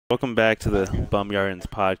Welcome back to the Bum Yardens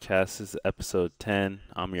podcast. This is episode 10.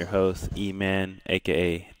 I'm your host, E-Man,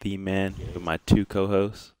 aka The Man, with my two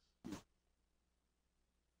co-hosts.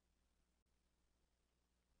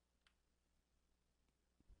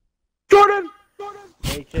 Jordan!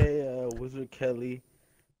 A.K.A. Wizard Kelly,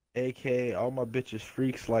 A.K.A. all my bitches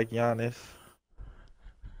freaks like Giannis,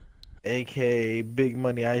 A.K.A. Big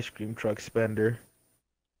Money Ice Cream Truck Spender,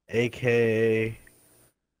 A.K.A.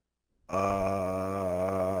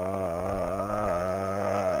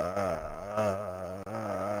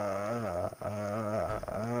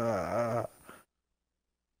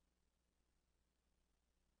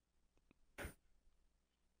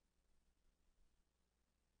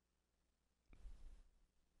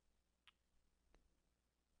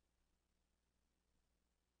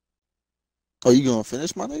 Oh, you gonna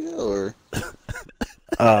finish, my nigga, or?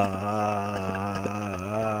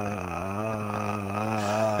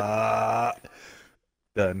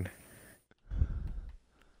 Done.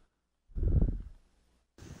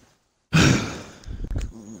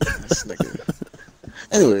 This nigga.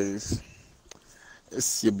 Anyways,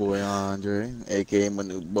 it's your boy Andre, aka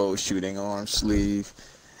Manute Bow Shooting Arm Sleeve,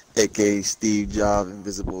 aka Steve Jobs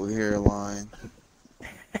Invisible Hairline.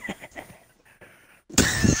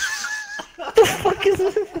 What the fuck is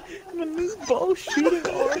this? My new bow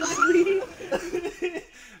shooting arm sleeve?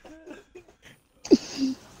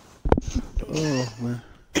 Oh man.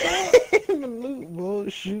 My new bow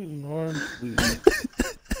shooting arm sleeve.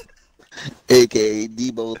 Aka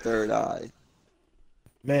Debo Third Eye.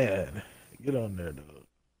 Man, get on there, dog.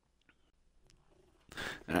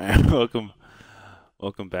 All right,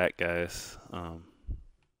 welcome back, guys.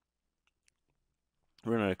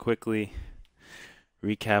 We're gonna quickly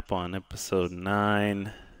recap on episode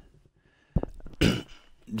 9.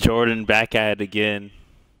 Jordan back at it again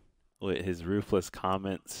with his ruthless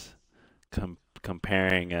comments,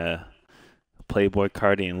 comparing Playboy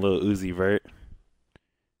Cardi and Lil Uzi Vert.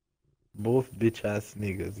 Both bitch ass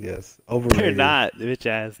niggas, yes. They're Overrated. not bitch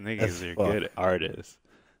ass niggas. As They're fuck. good artists.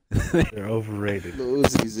 They're overrated. Lil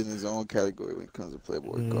Uzi's in his own category when it comes to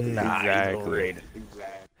Playboy Cardi. Nah, he's Exactly. overrated.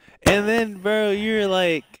 Exactly. And then, bro, you're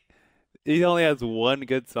like, he only has one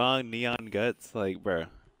good song, Neon Guts. Like, bro,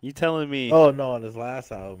 you telling me Oh no, on his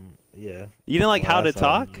last album, yeah. you didn't like His How to last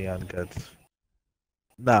album, Talk? Neon Guts.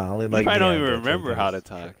 Nah, I only You like. probably don't Neon even Guts, remember I How to guess.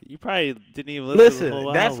 Talk. You probably didn't even listen to the whole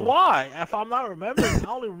Listen, that's album. why. If I'm not remembering,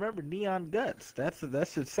 I only remember Neon Guts. That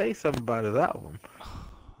should say something about his album.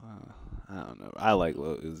 I don't know. I like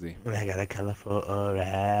Lil Uzi. I got a colorful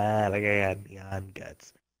aura, like I got Neon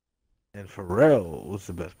Guts. And Pharrell was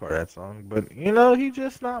the best part of that song, but he's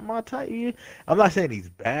just not my type. I'm not saying he's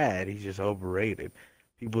bad. He's just overrated.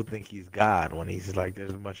 People think he's God when he's like,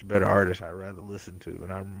 there's much better artists I'd rather listen to,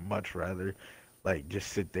 and I'd much rather like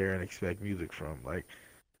just sit there and expect music from. Like,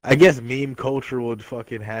 I guess meme culture would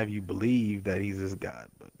fucking have you believe that he's this God,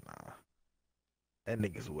 but nah, that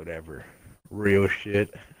nigga's whatever. Real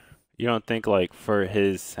shit. You don't think, like, for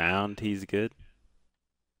his sound, he's good?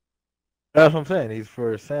 That's what I'm saying. He's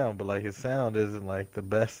for his sound, but like his sound isn't like the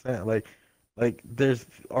best sound. Like there's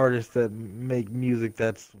artists that make music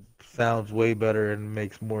that sounds way better and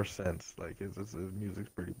makes more sense. Like his music's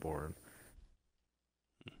pretty boring.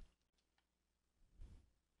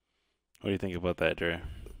 What do you think about that, Dre?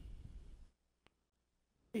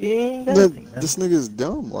 This nigga's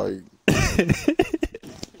dumb. Like,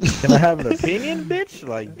 Can I have an opinion, bitch?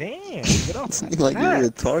 Like, damn, get off my like you're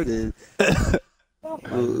nuts. retarded. Off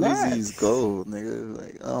my Lil Uzi's nuts. gold, nigga.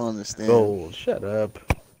 Like, I don't understand. Gold. Shut up.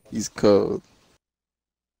 He's cold.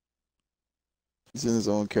 He's in his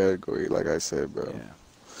own category, like I said, bro.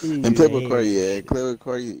 Yeah. And Playboy Cardi, yeah, Playboy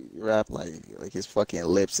Cardi rap like his fucking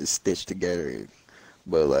lips is stitched together,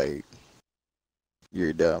 but like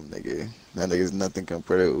you're dumb, nigga. That nigga's nothing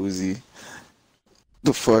compared to Uzi.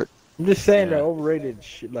 The fuck? I'm just saying Yeah. they're overrated.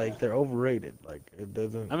 Like they're overrated. Like it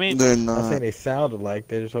doesn't. I mean, They're I'm not not. saying they sounded like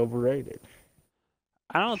they're just overrated.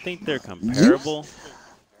 I don't think they're comparable.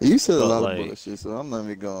 You said a But, lot like- of bullshit, so I'm not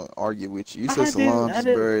even gonna argue with you. You I said didn't- I Solange didn't-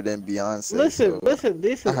 better than Beyonce. Listen, so listen.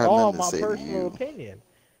 This I is have all nothing to my say to personal you. opinion.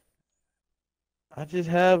 I just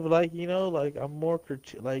have like I'm more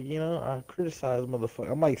I criticize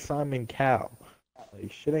motherfucker. I'm like Simon Cowell.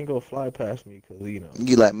 Like shit ain't gonna fly past me because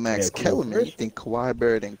You like Max Yeah, cool. Kellerman. You First- think Kawhi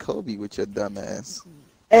better than Kobe with your dumb ass.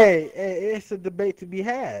 Hey, it's a debate to be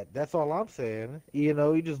had. That's all I'm saying.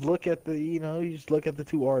 You just look at the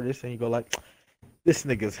two artists and you go like, this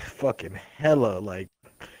nigga's fucking hella like.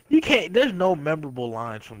 You can't. There's no memorable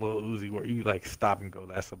lines from Lil Uzi where you like stop and go,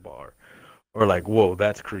 that's a bar, or like, whoa,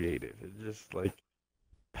 that's creative. It's just like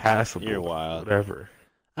passable. You're wild. Whatever.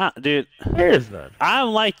 Dude, There's none. I'm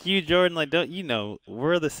like you, Jordan. Like, don't you know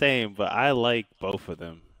we're the same, but I like both of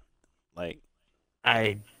them. Like,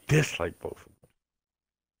 I dislike both of them.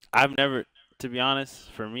 I've never, to be honest,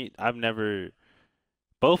 for me, I've never.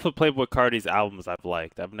 Both of Playboy Cardi's albums I've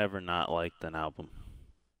liked. I've never not liked an album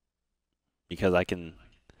because I can,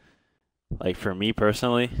 like, for me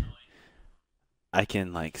personally, I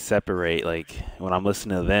can like separate. Like when I'm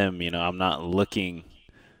listening to them, I'm not looking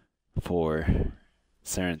for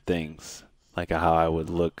certain things like how I would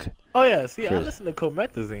look Oh yeah, see, I for. listen to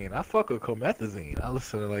Comethazine. I fuck with Comethazine. I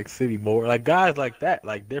listen to like City Moore, like guys like that,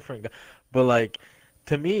 like different. But like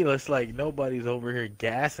to me, it's like nobody's over here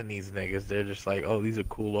gassing these niggas. They're just like, oh, these are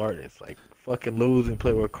cool artists. Like fucking Lose and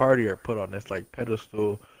Playboy Cardi are put on this like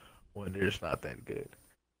pedestal when they're just not that good.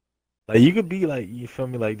 Like you could be like, you feel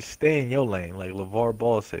me? Like just stay in your lane. Like LeVar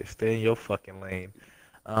Ball said, stay in your fucking lane.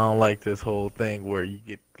 I don't like this whole thing where you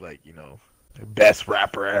get like, best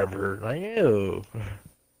rapper ever. Like ew.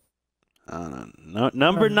 I don't know.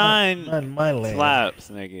 Number nine Not in my lane. slaps,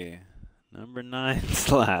 nigga. Number nine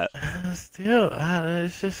slap. Still,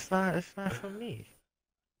 it's just not. It's not for me.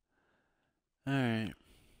 All right.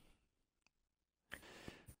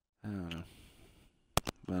 I don't know.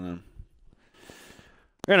 But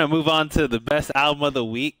we're gonna move on to the best album of the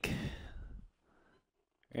week.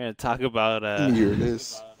 We're gonna talk about. Let me hear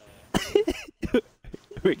this.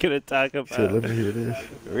 We're gonna talk about. So let me hear this.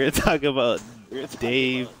 We're gonna talk about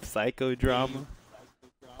Dave Psychodrama.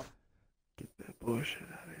 Get that bullshit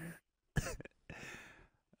out of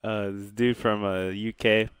here. This dude from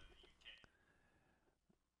UK.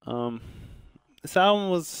 This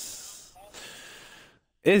album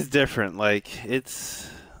is different. Like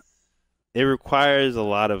it requires a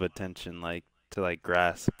lot of attention, like to like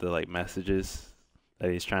grasp the like messages that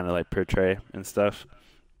he's trying to like portray and stuff.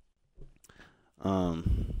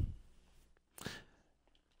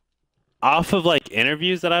 Off of like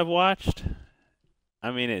interviews that I've watched,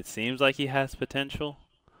 I mean, it seems like he has potential.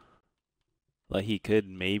 Like he could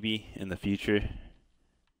maybe in the future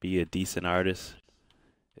be a decent artist.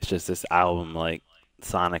 It's just this album, like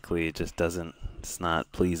sonically, it just doesn't. It's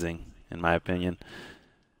not pleasing in my opinion.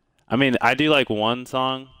 I mean, I do like one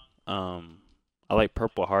song. I like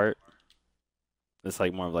Purple Heart. It's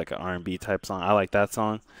like more of like an R&B type song. I like that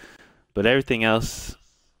song, but everything else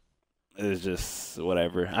is just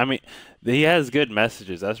whatever. I mean, he has good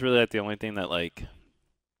messages. That's really like the only thing that like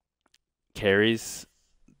carries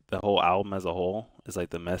the whole album as a whole. Is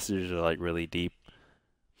like the messages are like really deep.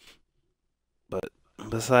 But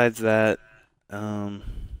besides that,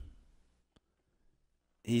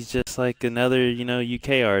 he's just like another,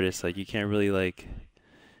 UK artist. Like you can't really like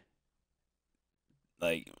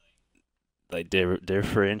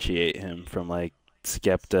differentiate him from like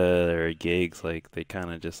Skepta or Gigs. Like they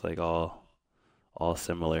kind of just like all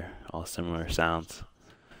similar sounds.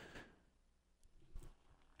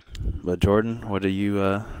 But Jordan, what do you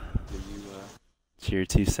what's your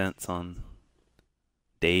 2 cents on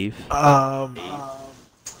Dave? When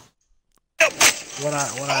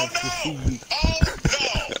I see you.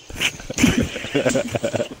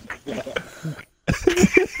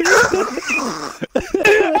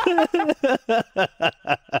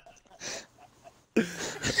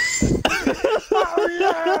 Oh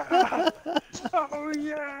yeah! Oh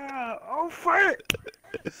yeah! Oh fight!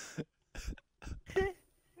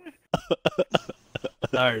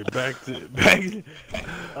 Alright, back to.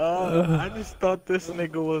 I just thought this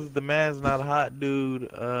nigga was the man's not hot dude.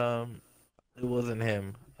 It wasn't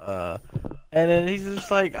him. And then he's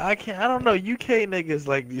just like, I don't know. UK niggas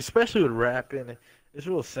like, especially with rapping, it's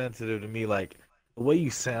real sensitive to me. Like the way you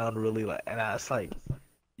sound, really like, and it's like,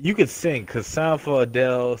 you could sing, cause sound for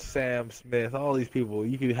Adele, Sam Smith, all these people,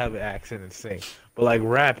 you could have an accent and sing, but like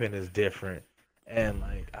rapping is different. And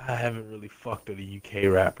like, I haven't really fucked with a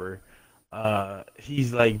UK rapper.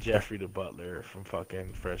 He's like Jeffrey the Butler from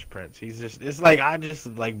fucking Fresh Prince. He's just, it's like I just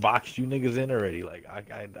like boxed you niggas in already. Like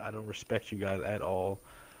I don't respect you guys at all.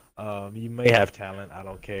 You may have talent, I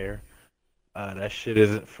don't care. That shit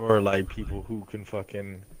isn't for like people who can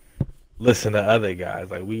fucking listen to other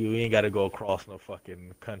guys. Like we ain't gotta go across no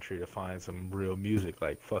fucking country to find some real music.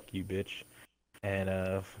 Like fuck you, bitch. And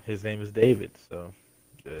his name is David. So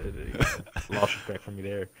lost respect for me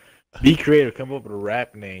there. Be creative. Come up with a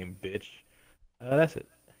rap name, bitch. That's it.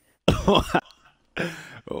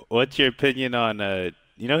 What's your opinion on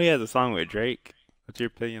he has a song with Drake. What's your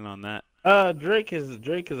opinion on that? Drake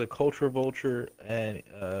is a culture vulture, and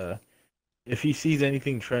if he sees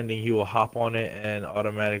anything trending, he will hop on it and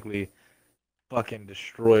automatically fucking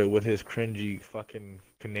destroy it with his cringy fucking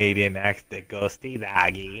Canadian accent that goes Steve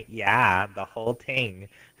Aggie, yeah, the whole thing.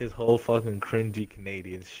 His whole fucking cringy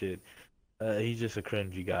Canadian shit. He's just a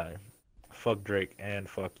cringy guy. Fuck Drake and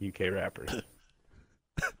fuck UK rappers.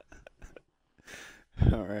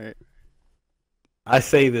 All right. I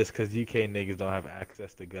say this because UK niggas don't have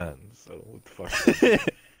access to guns, so what the fuck?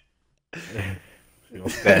 You gonna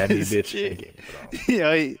stab me, bitch? Shit.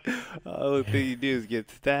 Thinking, All thing you do is get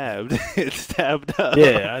stabbed. Get stabbed up.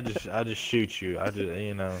 yeah, I just shoot you. I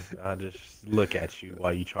just look at you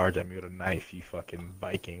while you charge at me with a knife. You fucking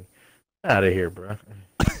Viking, out of here, bro.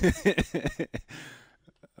 That's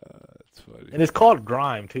funny. And it's called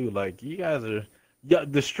grime too. Like you guys are, yeah,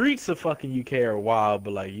 the streets of fucking UK are wild,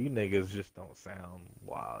 but like you niggas just don't sound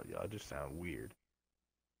wild. Y'all just sound weird.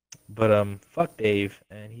 But fuck Dave,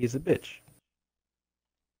 and he's a bitch.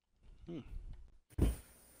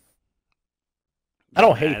 I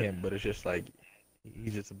don't hate him, but it's just like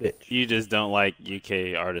he's just a bitch. You just don't like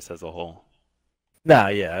UK artists as a whole. Nah,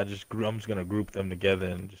 yeah, I'm just gonna group them together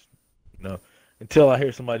and just until I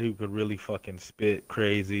hear somebody who could really fucking spit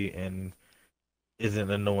crazy and isn't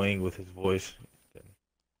annoying with his voice.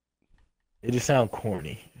 It just sounds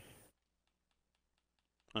corny.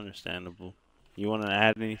 Understandable. You want to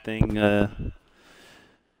add anything?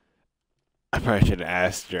 I probably should have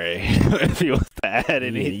asked Dre if he wants to add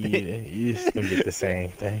anything. You just gonna get the same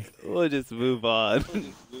thing. We'll just move on.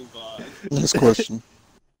 Next question.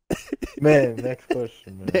 Man, next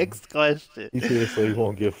question, man. Next question. He's here so he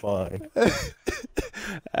won't get fined. All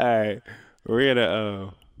right, we're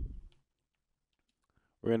gonna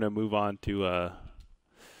move on to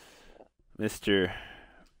Mr.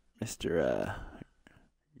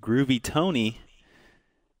 Groovy Tony.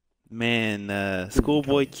 Man,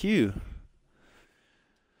 Schoolboy Q.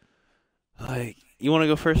 Like, you want to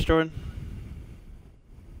go first, Jordan?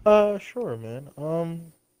 Sure, man.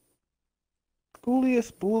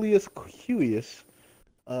 Schoolius Cuius.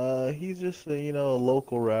 He's just a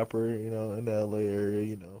local rapper, in the LA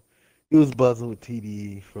area, He was buzzing with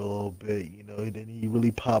TDE for a little bit, and then he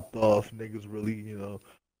really popped off. Niggas really,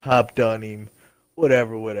 hopped on him.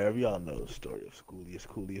 Whatever. Y'all know the story of Schoolius,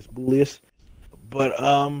 Boolius. But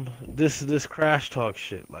this crash talk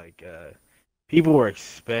shit, like people were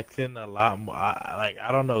expecting a lot more. I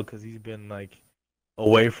don't know, cause he's been like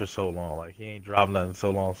away for so long. Like he ain't dropped nothing so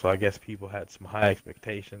long. So I guess people had some high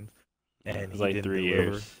expectations, and It was he like didn't 3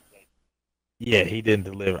 deliver. years. Yeah, he didn't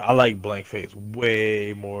deliver. I like Blankface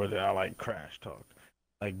way more than I like Crash Talk.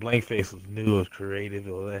 Like Blankface was new, it was creative.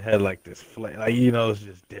 It had like this like it's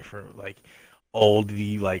just different, like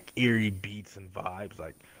oldie, like eerie beats and vibes,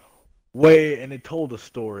 like and it told a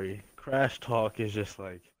story. Crash Talk is just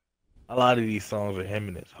like a lot of these songs are him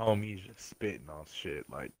and his homies just spitting on shit,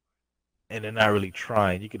 like, and they're not really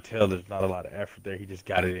trying. You can tell there's not a lot of effort there. He just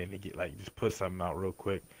got it in to get just put something out real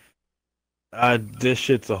quick. This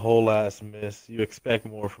shit's a whole ass miss. You expect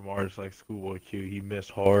more from artists like Schoolboy Q. He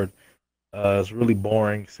missed hard. It's really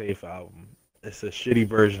boring, safe album. It's a shitty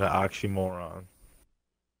version of Oxymoron.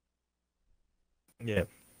 Yeah.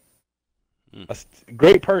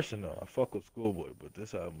 Great person though. I fuck with Schoolboy, but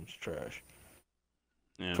this album's trash.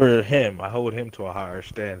 Yeah. For him, I hold him to a higher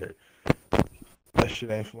standard. That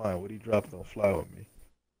shit ain't flying. What he dropped don't fly with me.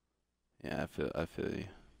 Yeah, I feel you.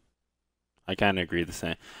 I kind of agree the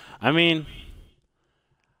same. I mean,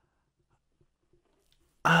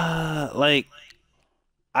 the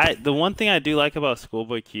one thing I do like about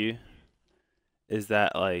Schoolboy Q is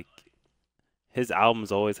that like his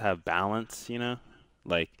albums always have balance,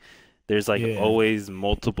 Like there's always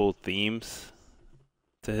multiple themes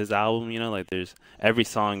to his album, Like there's every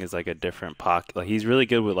song is like a different pocket. Like he's really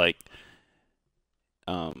good with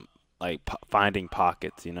finding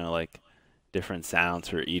pockets, like different sounds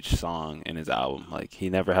for each song in his album. Like he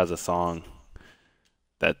never has a song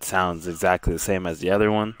that sounds exactly the same as the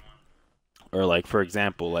other one. Or like for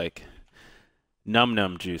example, like Num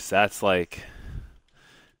Num Juice, that's like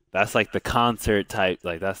the concert type,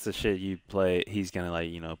 like that's the shit you play. He's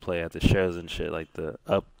gonna play at the shows and shit, like the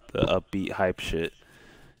upbeat hype shit.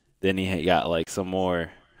 Then he got like some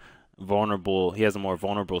more vulnerable. He has a more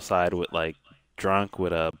vulnerable side with like Drunk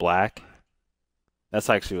with Black. That's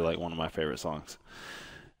actually like one of my favorite songs.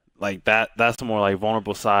 Like that's the more like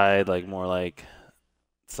vulnerable side, like more like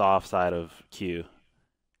soft side of Q.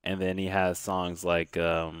 And then he has songs like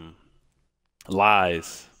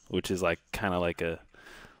Lies, which is like kind of like a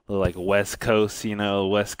little like West Coast,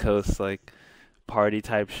 West Coast like party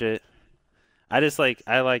type shit. I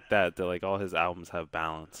like that like all his albums have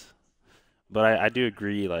balance. But I do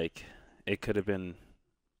agree, like it could have been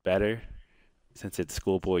better since it's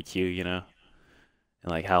Schoolboy Q, and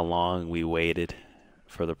like how long we waited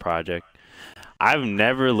for the project. I've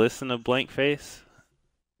never listened to Blank Face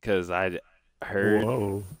because I heard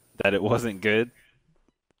Whoa. that it wasn't good,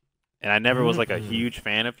 and I never was like a Mm-mm. huge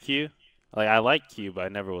fan of Q. Like I like Q, but I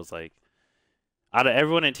never was like out of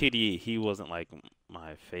everyone in TDE, he wasn't like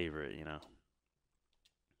my favorite. You know,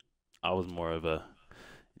 I was more of a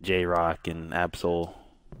J Rock and Absol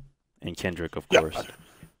and Kendrick, of course. God.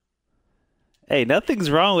 Hey, nothing's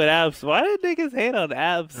wrong with Abs. Why did niggas hate on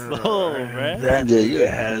Absol, bruh? That Yeah, nigga you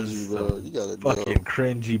has cringy, bro. some You gotta fucking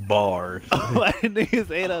cringy bars. Why did niggas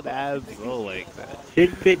hate on Absol like that?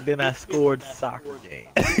 Chick picked, then I scored soccer game.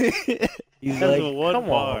 He's That's like, the one come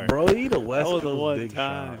bar. on, bro. You the West That was the Coast one Big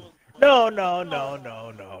time. Sean.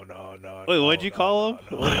 No. Wait, what'd you call him?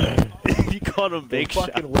 You called him Big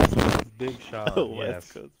Shot. Fucking West Coast Big Sean. West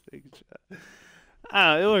Yes. Coast Big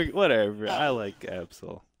Shot. It worked, whatever. I like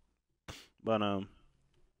Absol, but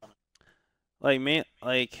like man,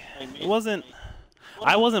 like it wasn't.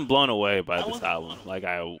 I wasn't blown away by this album like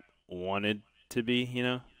I wanted to be. You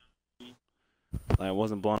know, like I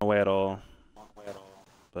wasn't blown away at all.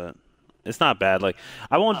 But it's not bad. Like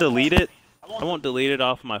I won't delete it. I won't delete it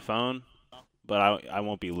off my phone, but I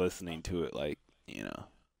won't be listening to it like, you know,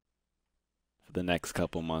 for the next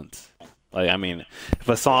couple months. Like I mean, if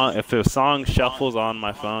a song shuffles on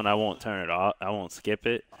my phone, I won't turn it off. I won't skip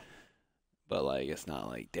it. But like it's not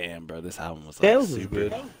like, damn, bro, this album was like Tails is super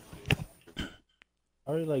good.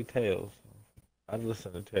 I really like Tails. I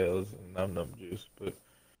listen to Tails and Num Num Juice, but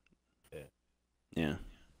Yeah.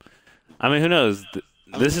 I mean, who knows?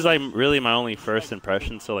 This is like really my only first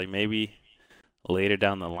impression, so like maybe later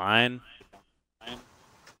down the line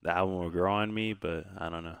the album will grow on me, but I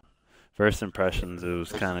don't know. First impressions, it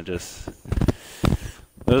was kind of just, it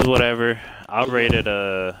was whatever. I'll rate it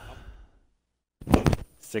a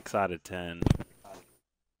 6 out of 10.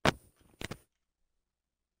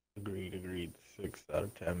 agreed. 6 out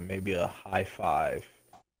of 10, maybe a high 5.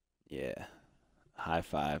 Yeah, high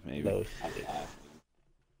 5 maybe. Low 6.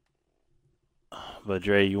 But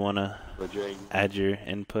Dre, you wanna add your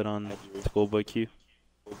input on Schoolboy Q?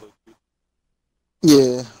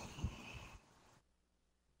 Yeah.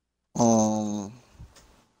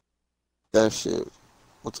 That shit.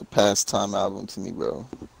 What's a pastime album to me, bro?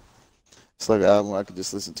 It's like an album I could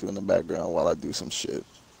just listen to in the background while I do some shit.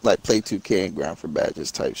 Like play 2K and grind for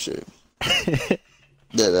badges type shit.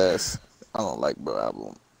 Dead ass. I don't like bro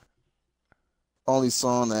album. Only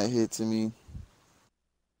song that hit to me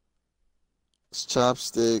is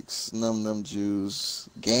Chopsticks, Num Num Juice,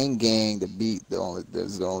 Gang Gang, the beat.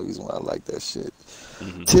 That's the only reason why I like that shit.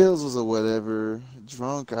 Mhm. Tails was a whatever.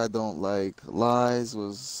 Drunk I don't like. Lies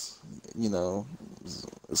was, you know,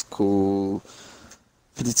 was cool.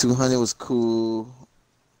 5200 was cool.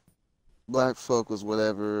 Black Folk was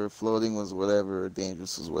whatever. Floating was whatever.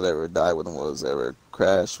 Dangerous was whatever. Die With Them was whatever.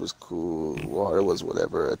 Crash was cool. Water was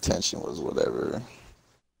whatever. Attention was whatever.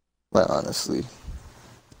 Like, honestly.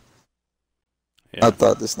 Yeah. I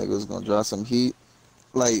thought this nigga was gonna drop some heat.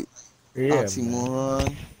 Like, Yeah, man.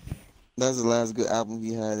 Oxymoron. That's the last good album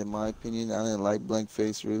he had, in my opinion. I didn't like Blank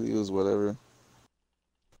Face, really. It was whatever.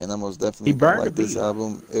 And I most definitely He burned didn't like the this beat.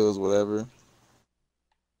 album. It was whatever.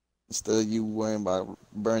 Instead of you worrying about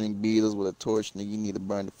burning Beatles with a torch, nigga, you need to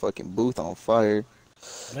burn the fucking booth on fire.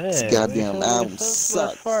 Man, This goddamn make sure album yourself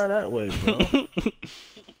sucks. far that way, bro.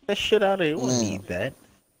 That shit out of here. We don't Man. need that.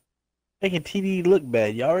 Making TD look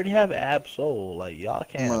bad. You already have Absol. Like, y'all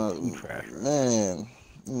can't have two trash. Man,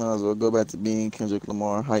 you might as well go back to being Kendrick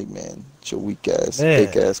Lamar hype man. With your weak ass, Man.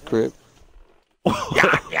 fake ass crip.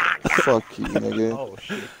 Fuck you, nigga. Oh,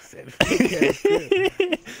 shit. Said fake ass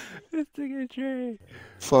shit. This nigga Dre.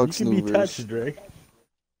 Fuck You can be touched, Snoopers. Dre.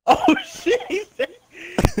 Oh, shit.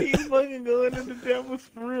 He's fucking going into Devil's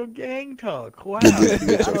for real gang talk. Wow. Give this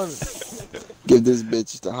bitch I a don't- Give this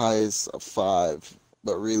bitch the highest of 5,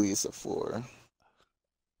 but really it's a 4.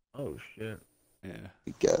 Oh, shit. Yeah.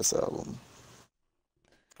 Weak ass album.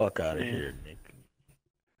 Fuck out of Yeah. here, Nick.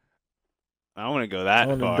 I want to go I that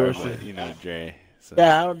don't far, endorse but it. you know, Dre. So.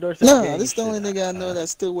 Yeah, I don't endorse that Nah, gang this the only shit. nigga I know that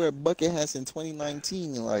still wear bucket hats in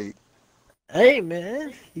 2019. Like, Hey,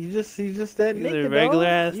 man. He's just that He's nigga, a regular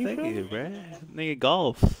dog. ass You feel nigga, me? bruh. Nigga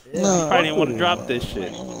golf. Yeah, Nah. He probably didn't want to fuck drop with this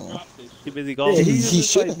shit. uh, He busy Yeah, golfing. he he's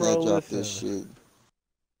just shouldn't like, have bro, dropped this listen. shit.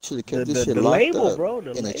 Should have The, kept this the, shit the locked label, up bro.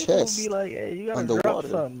 The in a label chest. be like, hey, you gotta underwater. drop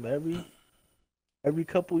something every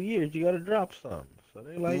couple years. You gotta drop something. So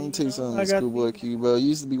they like, Let me tell you something, I got Schoolboy Q, bro. You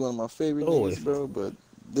used to be one of my favorite Always. niggas, bro. But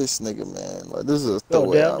this nigga, man, like this is a go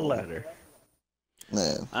throwaway down the album, ladder.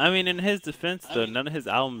 man. I mean, in his defense, though, none of his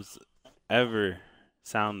albums ever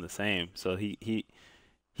sound the same. So he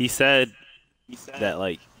said that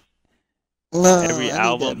like Nah, Every I need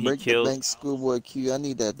album that he break the kills, bank Schoolboy Q. I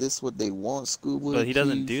need that. This what they want, Schoolboy but he Q.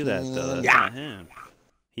 doesn't You do feel that me? though. Man? That's not him.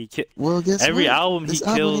 He ki Well, guess every what? album he This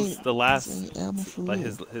album kills ain't. the This last, ain't album for like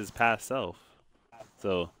me. his past self.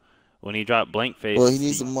 So when he dropped Blank Well, he Face,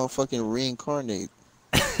 needs he to motherfucking reincarnate.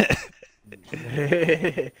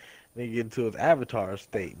 Nigga get into his avatar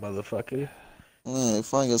state, motherfucker. Man,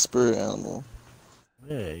 find your spirit animal.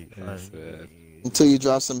 Yeah, you That's find- bad. Until you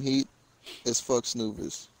drop some heat, it's fuck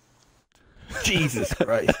Snoovers. Jesus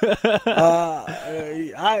Christ.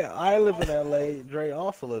 I live in LA. Dre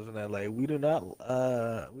also lives in LA. We do not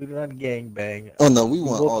gang bang. Oh no, we We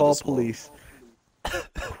want will all call the smoke. police.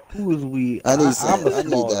 Who is we? I need I'm some. the I need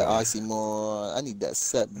small that guy. oxymoron. I need that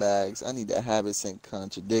setbacks. I need that habits and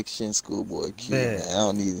contradiction. Schoolboy Q, man. Man, I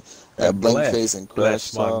don't need that that blank face and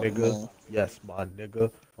crash bless my talk, nigga. man. Yes, my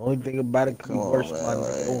nigga. Only thing about it could Come be on, worse, man. my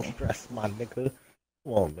nigga. Don't Like, stress, my nigga.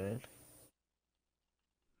 Come on, man.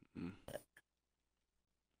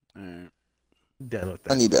 Alright. Done with I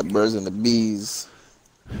that. need that birds and the bees.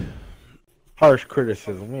 Harsh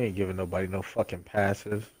criticism. We ain't giving nobody no fucking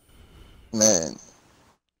passes. Man,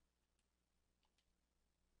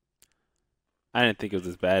 I didn't think it was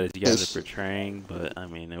as bad as you guys Ish. are portraying, but I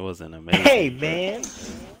mean, it wasn't amazing. Hey, but- man.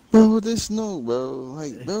 bro, this no, bro.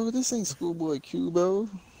 Like, bro, this ain't Schoolboy Q, bro.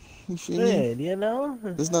 You feel me? Man, you know?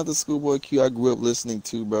 This not the Schoolboy Q I grew up listening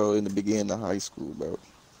to, bro, in the beginning of high school, bro.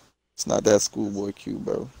 It's not that Schoolboy Q,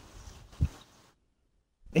 bro.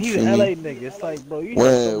 He's feel an me? LA nigga. It's like, bro, you have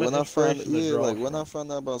so When much I found inspiration to draw when I from.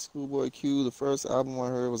 found out about Schoolboy Q, the first album I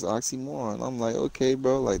heard was Oxymoron. I'm like, okay,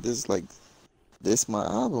 bro, like this my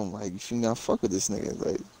album. Like, you feel me? I fuck with this nigga.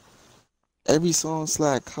 Like every song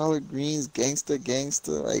slack collard greens, gangsta,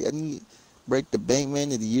 gangsta. Like I need Break the Bank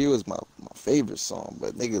Man of the Year was my favorite song.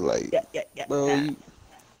 But nigga, like, Yeah. bro,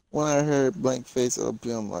 when I heard Blank Face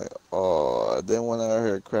LP, I'm like, oh. Then when I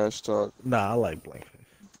heard Crash Talk, Nah, I like Blankface.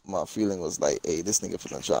 my feeling was like, hey, this nigga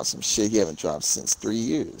finna drop some shit he haven't dropped since 3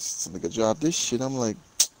 years. This nigga dropped this shit. I'm like,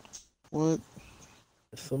 what?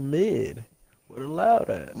 It's a mid. What allowed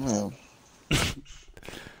that? Man,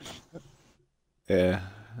 Yeah.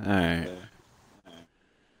 Alright.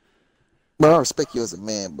 bro, I respect you as a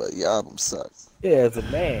man, but your album sucks. Yeah, as a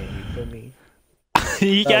man, you feel me?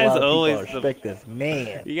 You Not a guys lot of people always respect this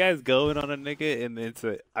man. you guys going on a nigga and then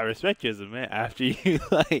say I respect you as a man after you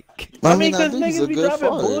like I mean, I because do. He's a niggas be good dropping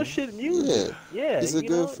father. bullshit music. Yeah, He's a you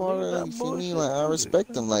good know, father. niggas drop You feel me? bullshit Like I music.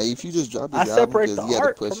 respect him. Like if you just drop I his album separate the because he had to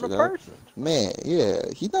art push from it the out, person. man, yeah,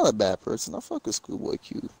 he's not a bad person. I fuck with Schoolboy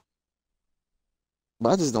Q, but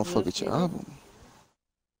I just don't fuck with your album.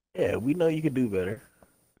 Yeah, we know you could do better.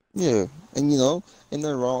 Yeah, and you know, and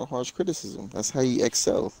then wrong harsh criticism. That's how you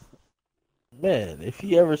excel, Man, if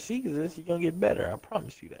he ever sees this, you're gonna get better. I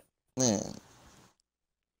promise you that. man.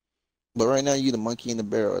 But right now, you the monkey in the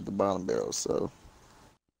barrel at the bottom barrel. So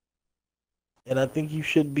And I think you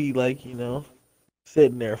should be like, you know,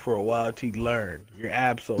 sitting there for a while to learn. You're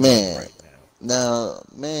absolutely Man. right now.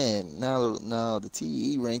 now the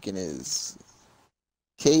TE ranking is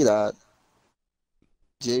K Dot,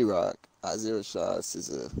 J Rock, Isaiah Rashad,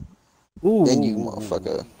 SZA, Ooh, and you, ooh, ooh,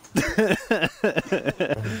 motherfucker.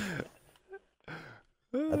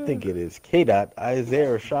 I think it is K Dot,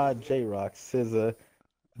 Isaiah Rashad, J Rock, SZA,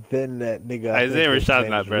 then that nigga. I Isaiah think his Rashad's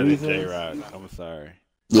name not is better than Reasons. J Rock. I'm sorry.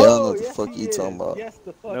 Yeah, I don't know Oh, what the yes, fuck he you is. talking about. Yes,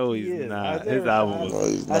 the fuck No, he he's is. not. Isaiah His album Rashad- was No,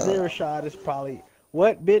 he's not. Isaiah Rashad is probably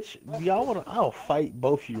what, bitch? Do y'all want to? I'll fight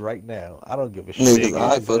both of you right now. I don't give a shit. Niggas, Nigga,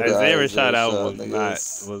 I fuck with Isaiah Isaiah Rashad album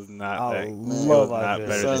niggas. was not I that. love it was not Isaiah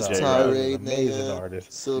better Sons than Rashad. J He's Rock. an Tirade, amazing nigga.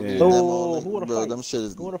 artist. Sylvia Yeah. Demo, Who wanna bro, fight? them shit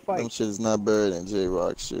is Who wanna fight? them shit is not better than J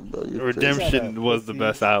Rock shit, bro. You're crazy. Redemption was the pussy.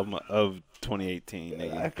 best album of 2018,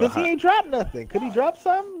 nigga. Cause he ain't dropped nothing. Could he drop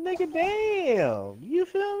something, nigga? Damn, you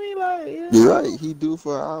feel me? Like, You're right. He due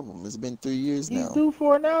for an album. It's been 3 years He's now. due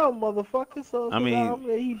for an album, motherfucker. So if I his mean, album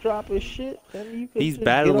that he drop his shit, then you could he's just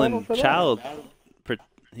get on him battling for that. child.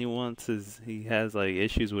 He has like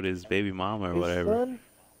issues with his baby mama or His whatever. son?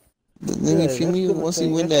 The Yeah, nigga, if you that's me, been a once he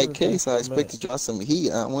thing. win That's that been a thing case, for I a expect to drop some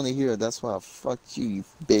heat. I want to hear it. That's why I fucked you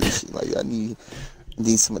bitch. Like I need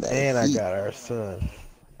some of that And I heat. got our son.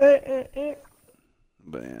 But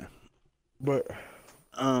yeah, But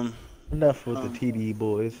um, enough with the TDE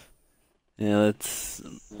boys. yeah. Let's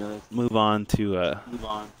move on to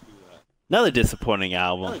another disappointing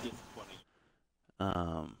album.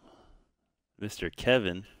 Mr.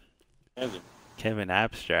 Kevin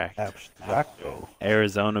Abstract, Abstracto.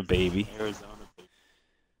 Arizona Baby.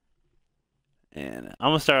 And I'm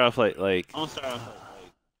gonna start off like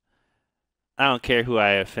I don't care who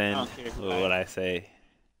I offend with what I say.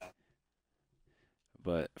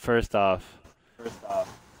 But first off,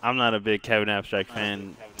 I'm not a big Kevin Abstract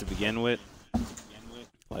fan to begin with.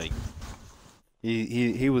 Like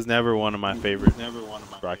he was never one of my favorite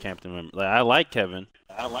Brockhampton members. Like I like Kevin,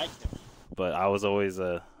 but I was always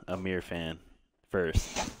a Amir fan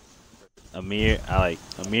first. I like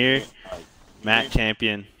Amir, Matt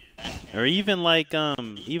Champion, or even like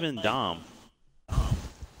even Dom.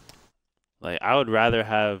 Like I would rather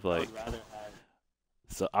have like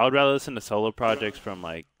I would rather listen to solo projects from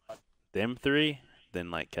like them three than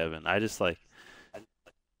like Kevin. I just like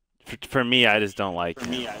for me I just don't like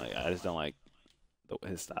him. Like I just don't like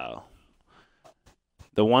his style.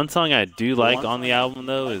 The one song I do like on the album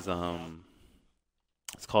though is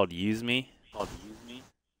it's called Use Me.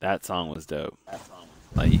 That song was dope.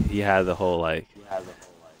 Like he had the whole like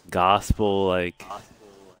gospel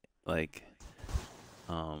like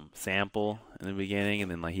sample in the beginning,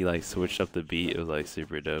 and then like he like switched up the beat. It was like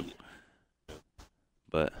super dope.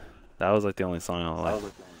 But that was like the only song I liked.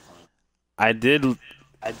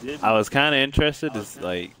 I was kind of interested.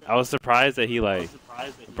 Like I was surprised that he like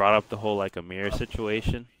brought up the whole like Amir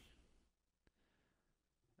situation.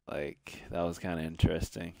 Like that was kind of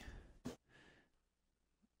interesting.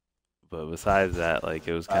 But besides that, like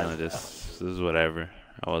it was kind of just it was whatever.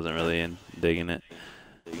 I wasn't really digging it.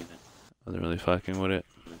 Wasn't really fucking with it.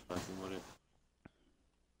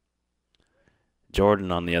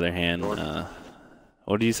 Jordan, on the other hand,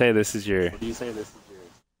 what do you say? This is your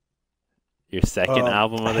second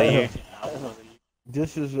album of the year?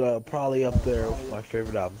 This is probably up there with my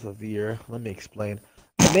favorite albums of the year. Let me explain.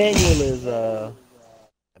 Emmanuel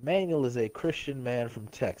is a Christian man from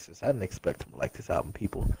Texas. I didn't expect him to like this album,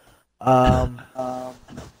 people.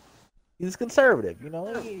 He's conservative, you know.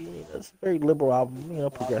 It's a very liberal album, you know,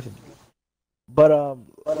 progressive. But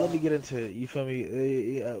let me get into it. You feel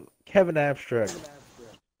me? Kevin Abstract,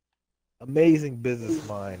 amazing business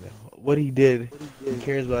mind. What he did, he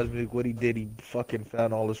cares about his music. What he did, he fucking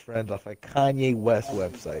found all his friends off like Kanye West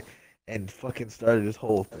website and fucking started this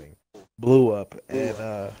whole thing. Blew up,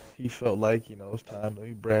 and he felt like, you know, it's time. Let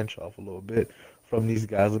me branch off a little bit from these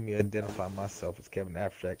guys. Let me identify myself as Kevin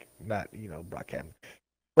Abstract, not, you know, Brockhampton.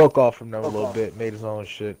 Broke off from them a little bit, made his own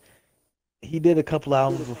shit. He did a couple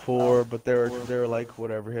albums before, but they were like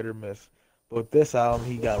whatever, hit or miss. But with this album,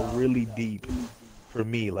 he got really deep for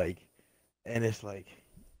me, like, and it's like,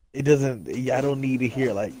 it doesn't. I don't need to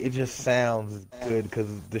hear like it just sounds good because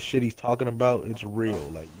the shit he's talking about, it's real.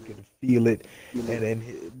 Like you can feel it, and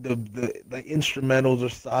then the instrumentals are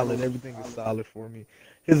solid. Everything is solid for me.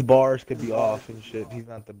 His bars could be off and shit. He's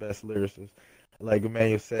not the best lyricist. Like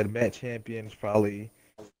Emmanuel said, Matt Champion's probably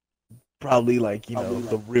like, you know,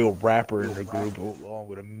 the real rapper in the group along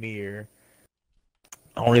with Amir.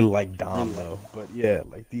 I don't really like Dom though, but yeah,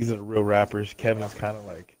 like these are the real rappers. Kevin's kind of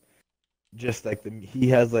like just like he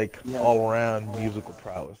has like all around musical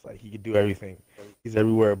prowess. Like he can do everything. He's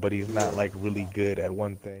everywhere, but he's not like really good at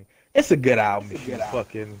one thing. It's a good album if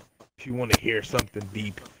you want to hear something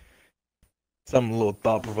deep, something a little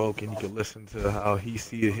thought provoking. You can listen to how he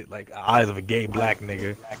sees it, like eyes of a gay black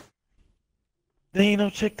nigga. Then, you know,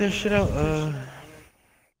 check that shit out.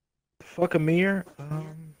 Fuck Amir.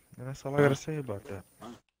 And that's all I gotta say about that.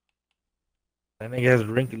 That nigga has a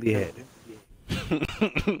wrinkly head.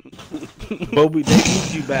 Bobby, they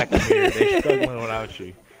need you back, Amir. They struggling without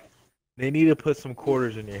you. They need to put some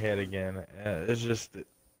quarters in your head again. It's just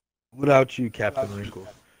without you, Captain Wrinkle.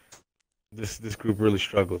 This group really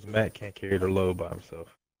struggles. Matt can't carry the load by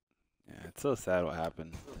himself. Yeah, it's so sad what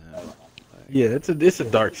happened. Yeah, it's a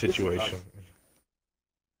dark situation.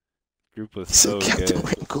 Group was so Captain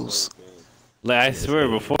good. Wrinkles. Like I swear,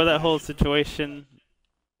 before that whole situation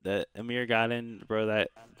that Amir got in, bro, that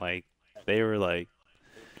like they were like,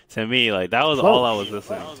 to me, like that was all I was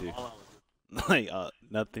listening to. Like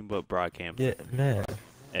nothing but Brockhampton. Yeah, man.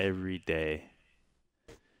 Every day.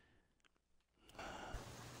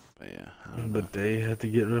 But yeah. But they had to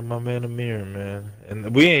get rid of my man Amir, man.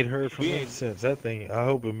 And we ain't heard from him since. That thing, I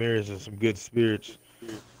hope Amir is in some good spirits.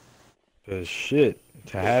 Cause shit,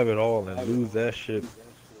 to have it all and lose that shit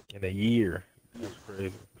in a year, that's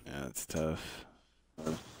crazy. Yeah, it's tough.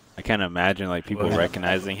 I can't imagine like people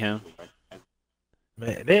recognizing him.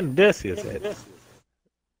 Man, then this is it.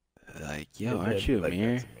 Like, yo, aren't you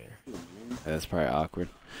Amir? That's probably awkward.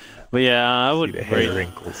 But yeah, I would rate.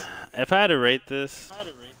 Wrinkles. If I had to rate this,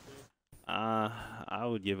 I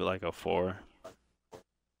would give it like a 4.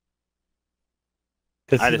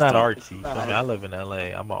 Cause I he's just not don't- Archie. I mean, I live in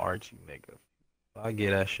LA. I'm an Archie nigga. I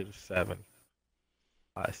get that shit a 7.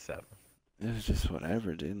 7. It was just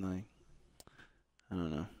whatever, dude. Like, I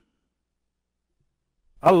don't know.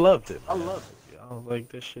 I loved it. Man. I was like,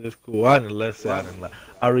 this shit is cool. I didn't let say I didn't like.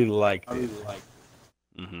 I really liked it.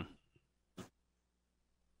 Mhm.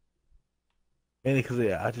 Mainly because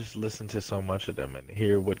yeah, I just listen to so much of them and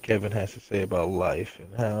hear what Kevin has to say about life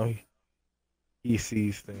and how he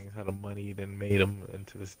sees things, how the money then made him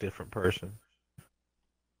into this different person.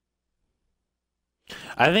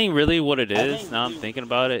 I think really what it is, now I'm thinking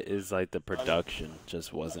about it, is like the production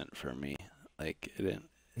just wasn't for me. Like it didn't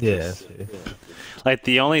Yeah, just like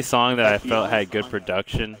the only song that I felt had good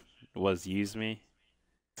production was Use Me.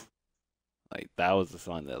 Like that was the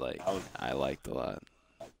song that like I liked a lot.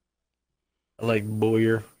 I like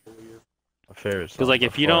Boyer, my favorite Cuz song like by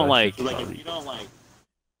far. That shit's probably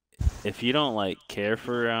if you don't like care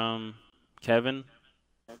for Kevin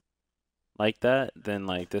like that, then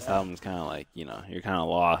like this album's kind of like, you know, you're kind of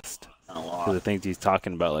lost. Cuz the things he's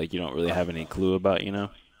talking about like you don't really have any clue about, you know?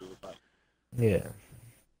 yeah.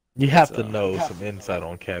 You have to So, know some insight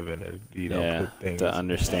on Kevin and yeah, put things to in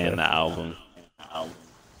understand the perspective. album.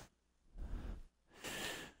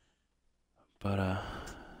 But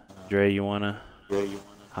Dre, you wanna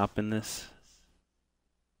hop in this?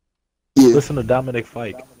 Yeah. Listen to Dominic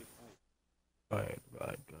Fike. Right,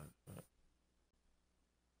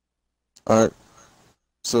 All right.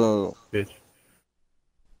 So bitch.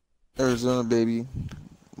 Arizona Baby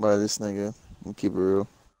by this nigga. We'll keep it real.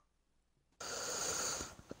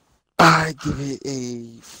 I give it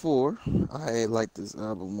a 4. I like this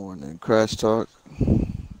album more than Crash Talk.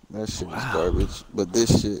 That shit was Wow. garbage. But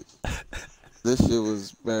this shit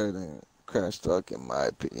was better than Crash Talk in my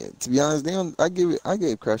opinion. To be honest, I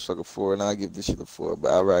gave Crash Talk a 4 and I give this shit a 4, but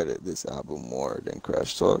I rate this album more than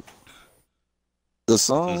Crash Talk. The Mm.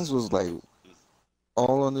 songs was like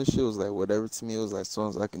all on this shit was like whatever to me. It was like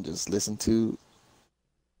songs I can just listen to,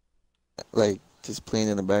 like just playing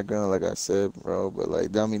in the background, like I said, bro. But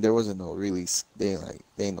like, I mean, there wasn't no really, they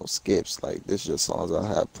ain't no skips. Like, this just songs I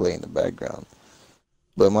have play in the background.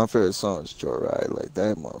 But my favorite song is Joyride. Like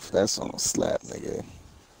that song slap, nigga.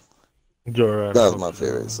 Joyride, That was fuck my with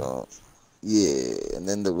favorite Joyride. song. Yeah, and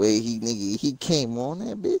then the way he came on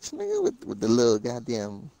that bitch, nigga, with the little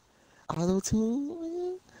goddamn auto tune,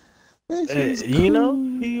 nigga. That shit was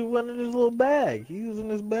cool. He went in his little bag. He was in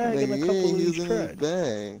his bag Like, in a yeah, couple of he these was in his tracks.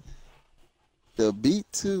 bag. The beat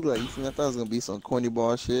too, like you feel me? I thought it was gonna be some corny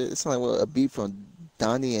ball shit. It sounded like a beat from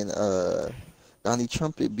Donnie and Donnie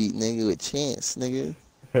Trumpet beat, nigga, with Chance, nigga.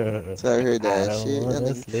 So I heard I that don't shit. That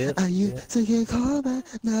wanna nigga, slip. I Yeah. used to get called back,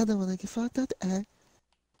 now I don't wanna get fucked up to act.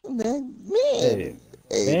 Man, Hey,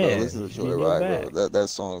 hey, bro, man, listen to he's in your Joyride, bro. bag. That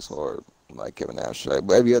song's hard, like Kevin Abstract.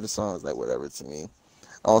 But every other song is like whatever to me.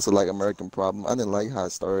 I also like American Problem. I didn't like how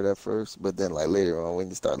it started at first, but then like later on when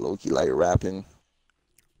you start low key like rapping,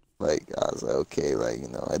 like I was like, okay, like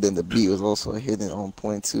and then the beat was also hitting on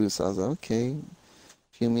point too. So I was like, okay,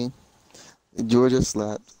 feel me? Georgia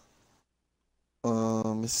slapped.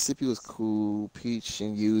 Mississippi was cool. Peach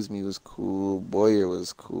and Use Me was cool. Boyer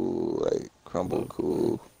was cool. Like Crumble Look,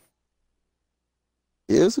 cool.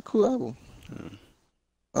 Yeah, it was a cool album. Mm.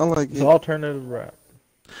 I like it's it. alternative rap.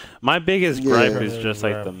 My biggest gripe Yeah. is just Alternative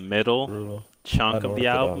like rap. the middle Brutal. chunk of the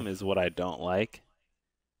album Unorthodox. is what I don't like.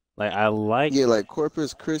 Like I like Yeah, like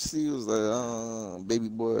Corpus Christi was like, baby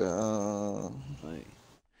boy, like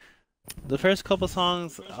the first couple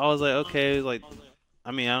songs I was like okay, like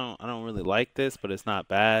I mean I don't really like this, but it's not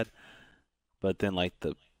bad. But then like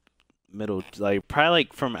the middle like probably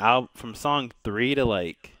like from song 3 to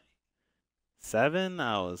like 7,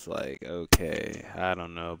 I was like okay, I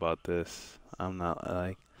don't know about this. I'm not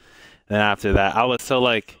like then after that I was so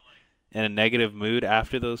like in a negative mood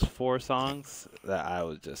after those 4 songs that I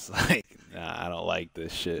was just like, nah, I don't like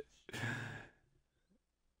this shit.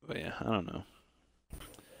 But yeah, I don't know.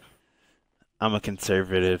 I'm a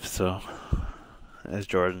conservative, so as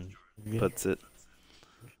Jordan Yeah. puts it.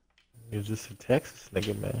 He's just a Texas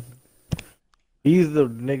nigga, man. He's the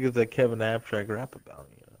niggas that Kevin Abstract rap about,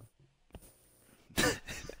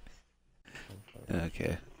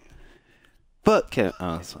 Okay. But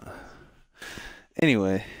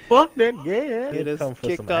anyway, Fuck that, yeah. get He'll us come for some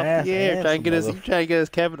kicked off ass the air. and some You trying to get us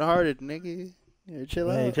Kevin Harted, nigga. Yeah, chill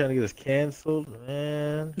Man, you out. trying to get us canceled,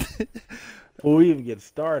 man. Before we even get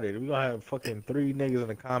started, we gonna have fucking 3 niggas in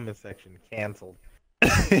the comment section canceled.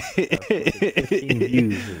 Have fucking 15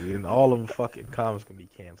 views, and all of them fucking comments gonna be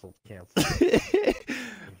canceled.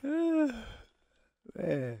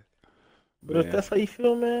 Man. But if that's how you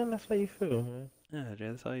feel, man, that's how you feel, man. Yeah, Jay,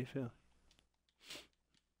 that's how you feel.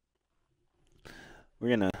 We're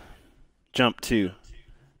gonna jump to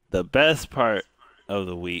the best part of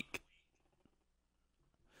the week.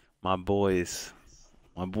 My boy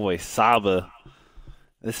Saba.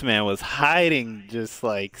 This man was hiding just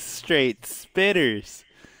like straight spitters.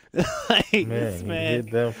 Like Man, he hid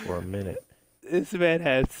them for a minute. this man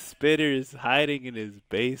had spitters hiding in his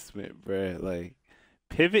basement, bruh. Like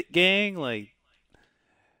Pivot Gang, like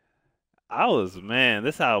man,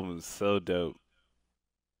 this album is so dope.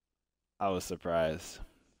 I was surprised.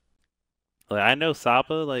 Like I know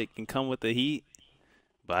Sapa like can come with the heat,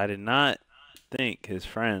 but I did not think his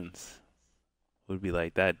friends would be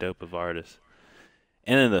like that dope of artists.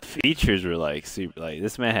 And then the features were like super. Like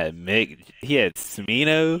this man had he had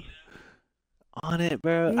Smino on it,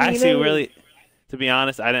 bro. Actually, really, to be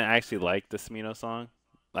honest, I didn't actually like the Smino song.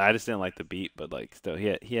 Like, I just didn't like the beat, but like still, he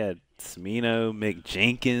had Smino, Mick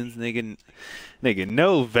Jenkins, nigga,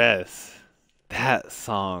 no vest. That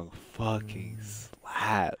song fucking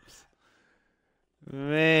slaps,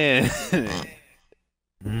 man.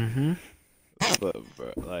 Mm-hmm. But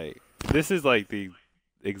bro, like this is like the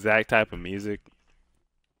exact type of music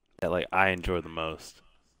that like I enjoy the most.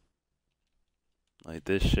 Like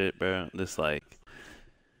this shit, bro. This like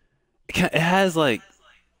it has like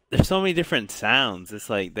there's so many different sounds. It's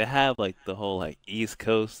like they have like the whole like East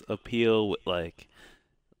Coast appeal with like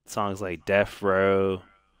songs like Death Row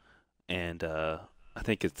and I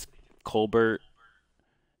think it's Colbert,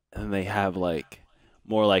 and then they have like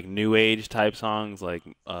more like new age type songs like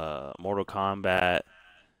Mortal Kombat,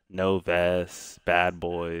 No Vest, Bad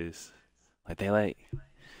Boys. Like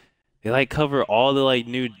they cover all the like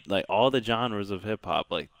new like all the genres of hip hop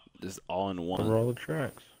like just all in one. Cover all the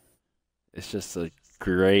tracks. It's just a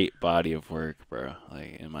great body of work, bro.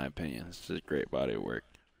 Like in my opinion, it's just a great body of work.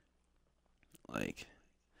 Like,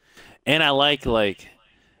 and I like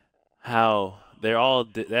how they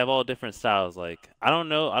have all different styles. Like I don't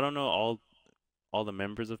know all the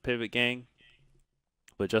members of Pivot Gang,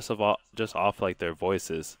 but just off like their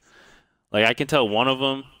voices, like I can tell one of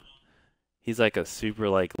them, he's like a super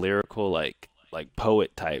like lyrical like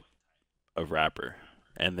poet type of rapper,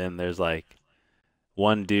 and then there's like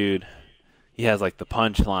one dude, he has like the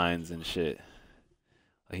punchlines and shit.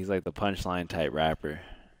 Like, he's like the punchline type rapper,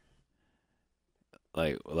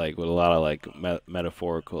 like with a lot of like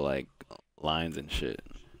metaphorical like lines and shit.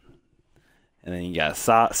 And then you got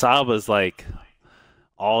Saba's like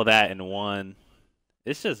all that in one.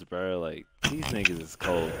 It's just, bro, like these niggas is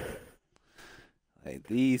cold. Like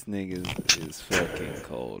these niggas is fucking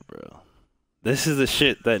cold, bro. This is the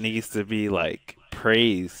shit that needs to be like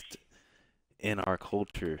praised in our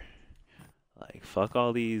culture. Like fuck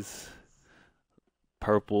all these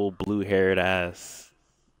purple, blue-haired ass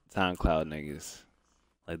SoundCloud niggas.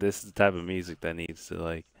 Like this is the type of music that needs to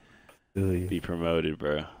like be promoted,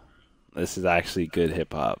 bro. This is actually good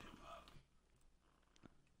hip hop.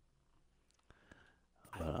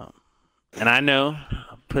 And I know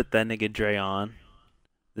I put that nigga Dre on.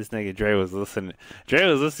 This nigga Dre was listening. Dre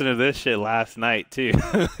was listening to this shit last night too,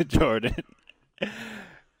 Jordan.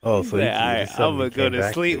 Oh, so all right, I'm gonna go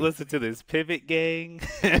to sleep. To. Listen to this Pivot Gang.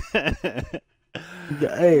 Hey,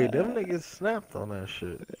 them niggas snapped on that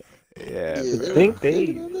shit. Yeah, Yeah, think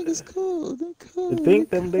them niggas cool. They're cool. To think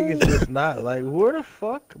them niggas just not like where the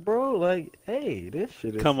fuck, bro? Like, hey, this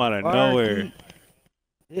shit is come out of fire. nowhere.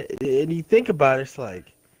 And you think about it, it's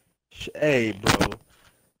like, hey, bro,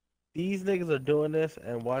 these niggas are doing this,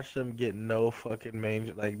 and watch them get no fucking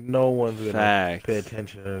main. Like, no one's gonna Facts. pay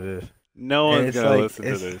attention to this. No one's gonna like, listen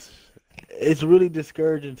to this. It's really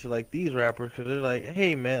discouraging to like these rappers because they're like,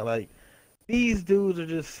 hey, man, like. These dudes are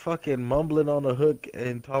just fucking mumbling on the hook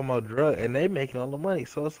and talking about drug, and they making all the money.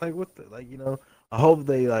 So it's like, what the, like, you know, I hope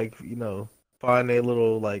they like, you know, find their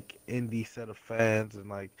little like indie set of fans and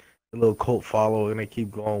like a little cult following, and they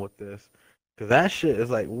keep going with this. Cause that shit is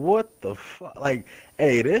like, what the fuck? Like,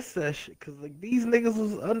 hey, that shit. Cause like these niggas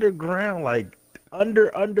was underground, like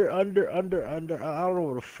under. I don't know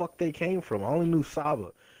where the fuck they came from. I only knew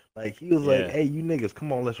Saba. Like, he was like, hey, you niggas,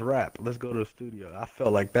 come on, let's rap. Let's go to the studio. I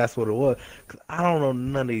felt like that's what it was. Because I don't know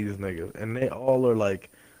none of these niggas. And they all are, like,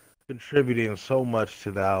 contributing so much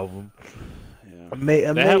to the album. Yeah.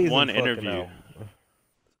 They have one interview.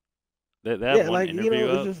 They have one like, interview you know,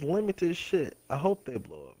 up. it's just limited shit. I hope they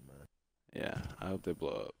blow up, man. Yeah, I hope they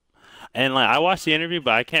blow up. And, like, I watched the interview,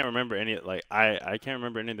 but I can't remember any, like, I can't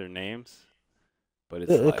remember any of their names. But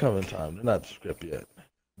it's It'll like... come in time. They're not the script yet.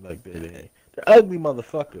 Like, they're ugly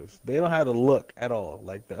motherfuckers. They don't have a look at all.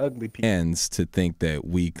 Like the ugly people. Hands to think that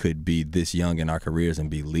we could be this young in our careers and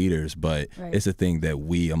be leaders, but it's a thing that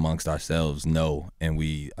we amongst ourselves know, and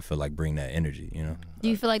I feel like bring that energy, you know. Do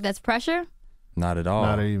you feel like that's pressure? Not at all.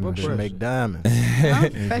 Not even to make diamonds.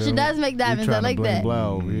 Pressure does make diamonds. I like that. Blah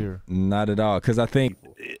over here. Not at all, because I think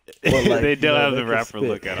like, they don't have the they rapper spit.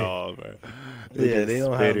 look at all, bro. Yeah, they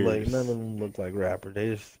don't have like spitters. none of them look like rappers.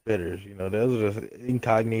 They just spitters, you know. Those are just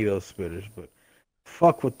incognito spitters. But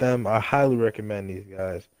fuck with them. I highly recommend these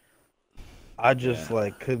guys. I just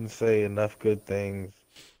like couldn't say enough good things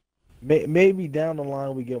maybe down the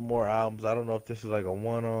line we get more albums. I don't know if this is like a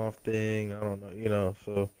one-off thing. I don't know,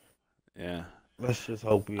 So Yeah. let's just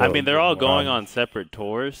hope we I all mean, they're get all more going on albums. separate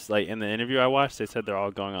tours. Like in the interview I watched, they said they're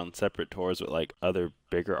all going on separate tours with like other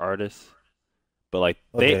bigger artists. But like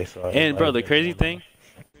Okay, so it and might bro, have the been crazy thing,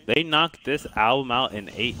 one-off. they knocked this album out in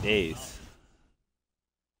 8 days.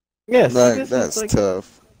 Yeah, see, Like, this is that's like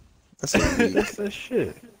tough. That's a week. that's that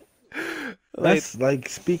shit. Like, That's like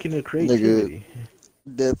speaking of Nigga, creativity.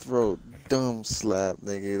 Death Row dumb slap,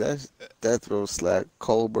 nigga. That's Death Row slap,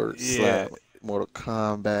 Colbert yeah, slap, Mortal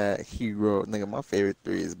Kombat, Hero. Nigga, my favorite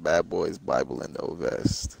three is Bad Boys, Bible, and No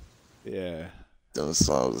Vest. yeah. Those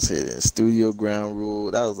songs was hitting. Studio Ground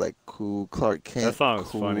Rule, that was like cool. Clark That Kent, song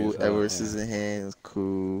was funny cool. as hell. Everest is in Hands,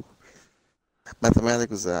 cool.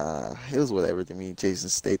 Mathematics was it was whatever to me. Jason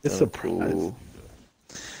It's Statham, surprising. cool.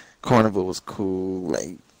 Carnival was cool. Like,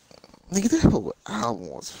 nigga, that whole album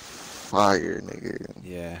was fire, nigga.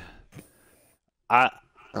 Yeah. I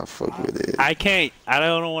fuck with it. I can't. I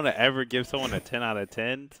don't want to ever give someone a 10 out of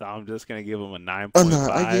 10, so I'm just gonna give them a Oh no,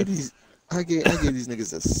 9.5. I gave these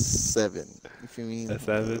niggas a 7. You feel me? A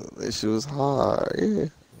 7? That shit was hard. Yeah,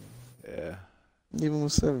 Yeah. give him a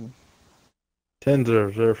 7. 10s are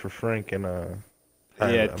reserved for Frank and Yeah,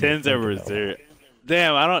 Tyler. 10s are Frank and reserved.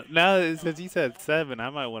 Damn, I don't. Now since you said 7, I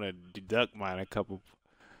might want to deduct mine a couple.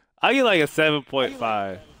 I'll get like a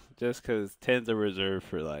 7.5, just because 10s are reserved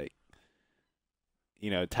for like,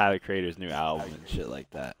 Tyler Creator's new album and shit like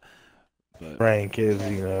that. But Frank is,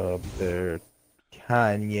 up there.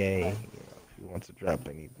 Kanye, if he wants to drop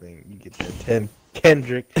anything, you get that 10.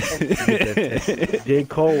 Kendrick, you get that 10. J.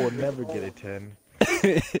 Cole will never get a 10.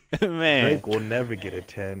 man, Drake will never get a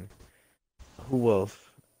 10. Who else?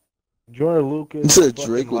 Jordan Lucas. You said fucking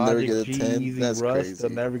Drake will never Logic, get a 10? G-Eazy, That's Russ, crazy. they'll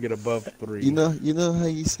never get above 3. You know how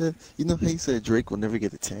you said Drake will never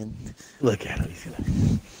get a 10? Look at him. He's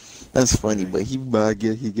like, That's funny, but he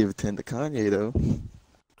give a 10 to Kanye though.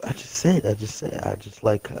 I just said. I just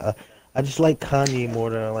like Kanye more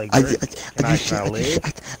than I like I, Drake. Can I live?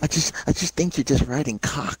 I just think you're just riding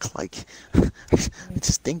cock. Like, I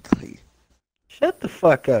just think like Shut the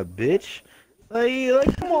fuck up, bitch.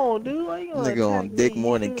 Like, come on, dude. Like, you gonna nigga on attack dick me?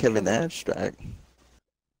 more than You Kevin come on. Abstract.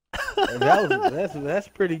 That's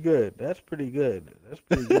pretty good. That's pretty good.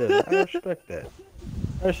 I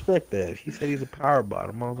respect that. He said he's a power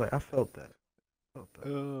bottom. I was like, I felt that.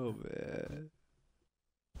 oh man.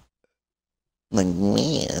 Like,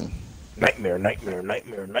 man. Nightmare.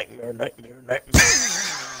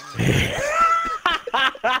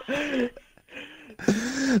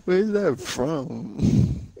 Where's that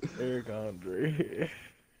from? Eric Andre.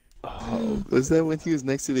 Oh, Was that when he was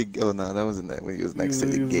next to the? Oh no, that wasn't that when he was next to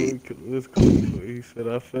the gate. He said,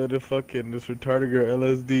 I fed this retarded girl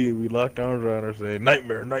LSD, and we locked arms around her saying,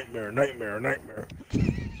 nightmare.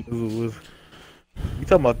 You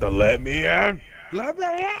talking about the let me out? Let me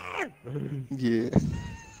out! Yeah.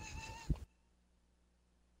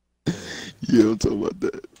 Yeah, I'm talking about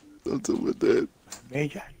that. Man,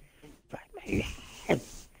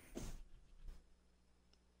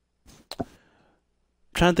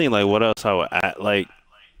 trying to think like what else I would add. Like,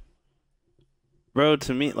 bro,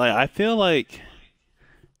 to me, like I feel like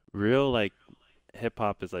real like hip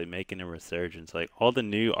hop is like making a resurgence. Like all the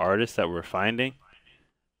new artists that we're finding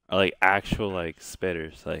are like actual like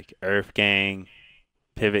spitters, like Earth Gang,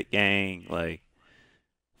 Pivot Gang, like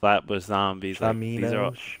Flatbush Zombies. Like these are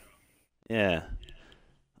all, yeah,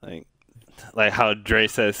 like how Dre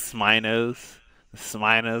says Sminos. The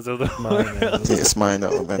Sminos of the world. Yeah,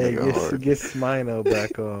 Smino, that Hey, nigga hard. get Smino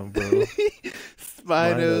back on, bro.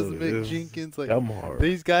 Sminos, Smino Mick is Jenkins, like dumb hard.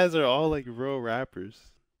 these guys are all like real rappers,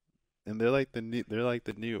 and they're like the new artists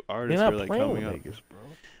You're who are not like playing coming with up. niggas,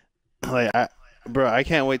 bro. Like I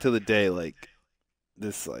can't wait till the day like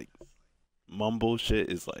this like mumble shit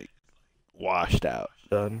is like washed out.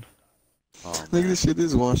 Done. Oh, Nigga, man. this shit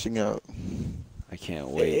is washing out. I can't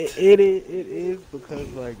wait. It is because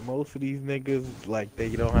like most of these niggas like they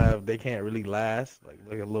can't really last. Like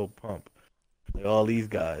look at Lil Pump. Like all these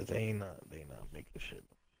guys, they not making shit.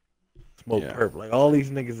 Smoke Yeah. Purp. Like all these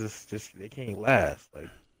niggas is just they can't last. Like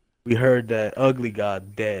we heard that Ugly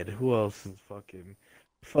God dead. Who else is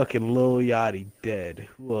fucking Lil Yachty dead?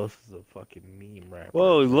 Who else is a fucking meme rapper?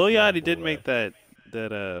 Whoa, Lil Fucking Yachty did boy. make that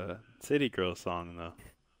City Girl song though.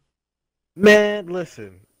 Man,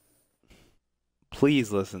 listen.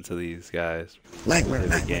 Please listen to these guys. Like, Play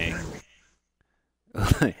the gang.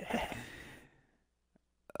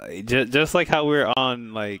 Just like how we're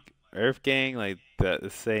on like Earth Gang, like the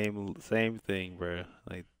same thing, bro.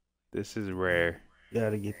 Like this is rare.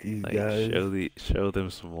 Gotta get these Like guys. show them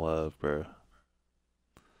some love, bro.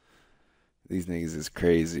 These niggas is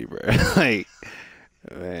crazy, bro. Like,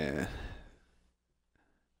 man.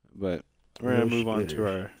 But we're gonna move on to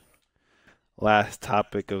our last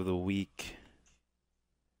topic of the week.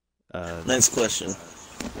 Next question.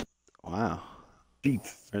 Wow.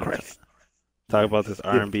 Jesus Christ. Talk about this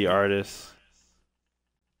R&B artist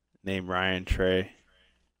named Ryan Trey.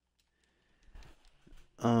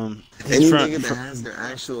 Any nigga that has their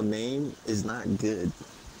actual name is not good.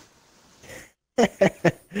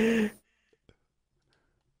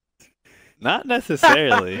 Not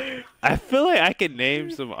necessarily. I feel like I can name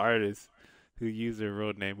some artists who use their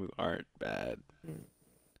real name who aren't bad.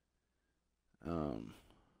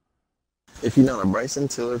 If you know a Bryson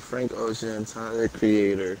Tiller, Frank Ocean, Tyler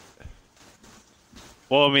Creator.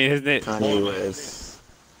 Well, I mean, his name. Kanye West,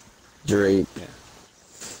 Drake. Yeah.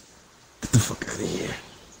 Get the fuck out of here.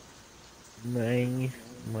 Man.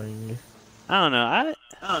 I don't know. I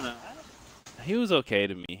don't know. He was okay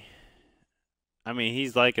to me. I mean,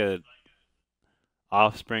 he's like a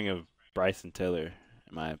offspring of Bryson Tiller,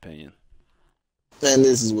 in my opinion. And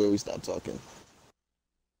this is where we stop talking.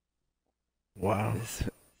 Wow.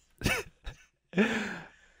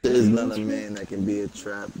 There's not a man that can be a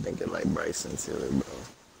trap thinking like Bryson Tiller,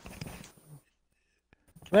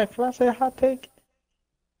 bro. Can I say a hot take?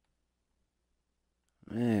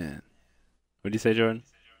 Man. What'd you say, Jordan?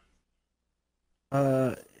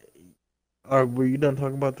 Were you done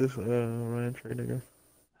talking about this Ryan Trey nigga?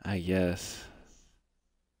 I guess.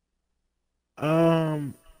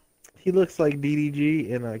 He looks like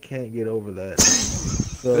DDG, and I can't get over that.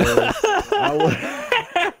 So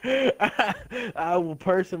I will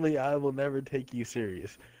personally, I will never take you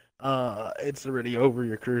serious. It's already over.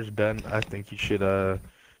 Your career's done. I think you should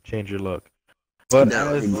change your look. But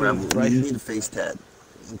no, you need a face tat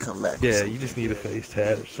and come back. Yeah, you just need a face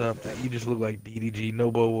tat or something. You just look like DDG.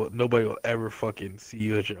 Nobody will ever fucking see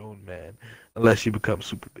you as your own man unless you become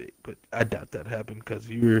super big. But I doubt that happened because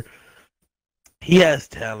he has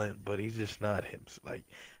talent, but he's just not him. Like,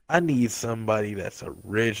 I need somebody that's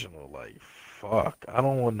original. Like, fuck, I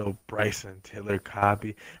don't want no Bryson Tiller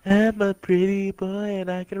copy. I'm a pretty boy and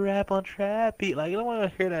I can rap on trap beat. Like, I don't want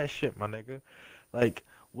to hear that shit, my nigga. Like,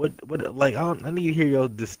 what? Like, I need to hear your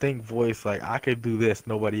distinct voice. Like, I could do this,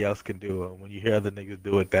 nobody else can do it. When you hear other niggas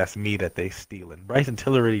do it, that's me that they stealing. Bryson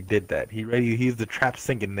Tiller already did that. He's the trap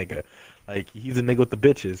singing nigga. Like, he's a nigga with the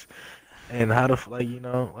bitches. And how to, like, you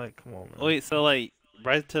know, like, come on, man. Wait, so, like,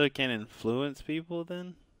 Bryson Tiller can influence people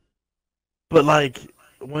then? But, like,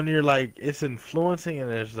 when you're, like, it's influencing and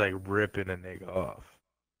it's, like, ripping a nigga off.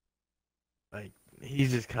 Like,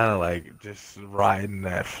 he's just kind of, like, just riding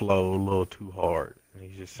that flow a little too hard. And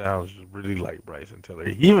he just sounds really like Bryson Tiller.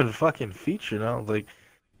 He even fucking featured, I was like,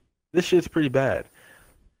 this shit's pretty bad.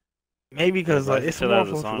 Maybe because, like, it's more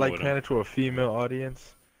for, like, catered to a female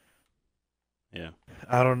audience. Yeah.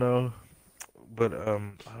 I don't know. But I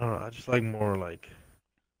don't know. I just like more like.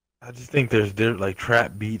 I just think there's like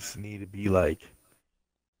trap beats need to be like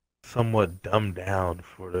somewhat dumbed down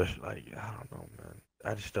for the like. I don't know, man.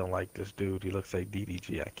 I just don't like this dude. He looks like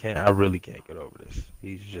DDG. I really can't get over this.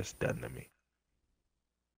 He's just done to me.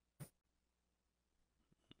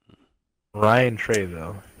 Ryan Trey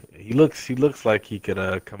though, he looks like he could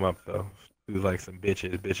come up though. Do like some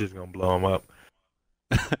bitches. Bitches gonna blow him up.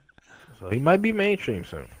 So he might be mainstream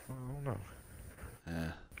soon. I don't know.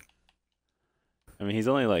 Yeah. I mean, he's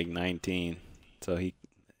only like 19, so he,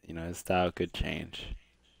 his style could change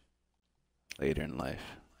later in life.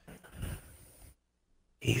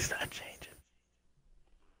 He's not changing.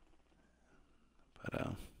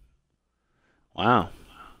 But wow.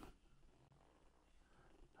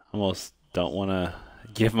 Almost don't want to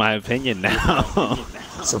give my opinion now.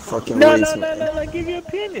 It's a fucking no, waste, no, give your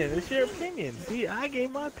opinion. It's your opinion. See, I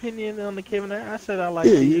gave my opinion on the Kevin. I said I like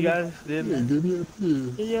it. You guys didn't.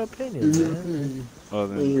 Give your opinion, man. Well,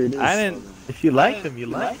 then, I didn't. If you liked him, you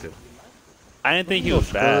liked him. I didn't think he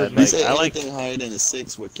was bad. Like, I like anything higher than a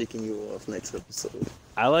 6. We're kicking you off next episode.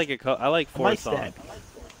 I like four songs.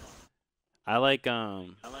 I like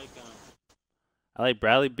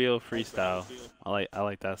Bradley Beal Freestyle. I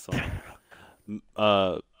like that song.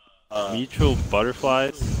 Mutual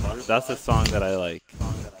Butterflies. That's the song that I like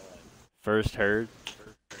first heard.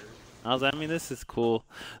 I was like, I mean, this is cool.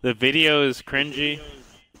 The video is cringy,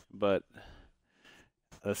 but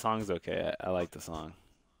the song's okay. I like the song.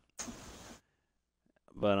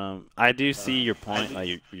 But I do see your point,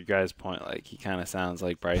 like your guys' point. Like he kind of sounds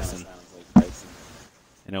like Bryson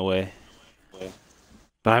in a way.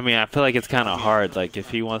 But I mean, I feel like it's kind of hard. Like if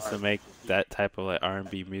he wants to make that type of like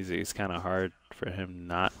R&B music, it's kind of hard for him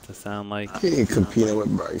not to sound like. He ain't competing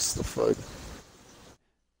with Bryce. The fuck.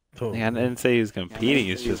 I didn't say he was competing.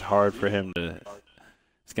 It's just hard for him to.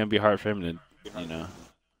 It's gonna be hard for him to, you know,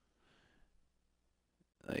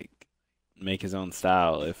 like make his own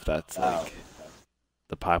style if that's like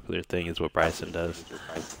the popular thing is what Bryson does.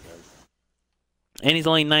 And he's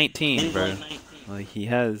only 19, bro. Like he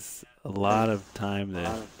has a lot of time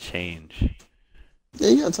to change. Yeah,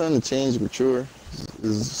 you got time to change, mature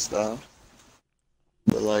his style.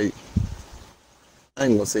 But like, I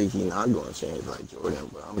ain't gonna say he's not gonna change like Jordan,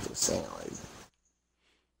 but I'm just saying like,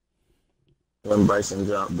 when Bryson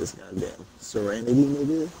dropped this goddamn Serenity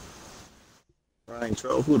nigga, Ryan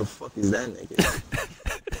Troll, who the fuck is that nigga?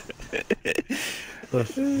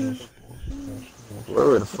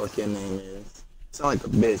 Whatever the fuck your name is. Sound like a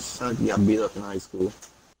bitch. Sound like you got beat up in high school.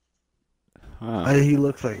 He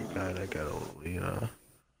looks like a guy that got old, you know.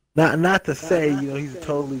 Not to say, you know, he's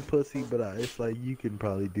totally pussy, but it's like you can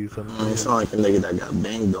probably do something. You sound like a nigga that got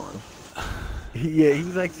banged on. Yeah,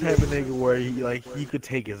 he's like the type of nigga where he could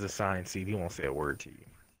take his assigned seat. He won't say a word to you.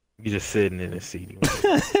 You're just sitting in his seat. He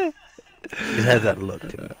has that look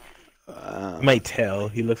to me. You might tell.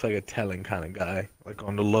 He looks like a telling kind of guy. Like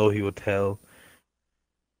on the low, he will tell.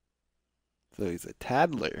 So he's a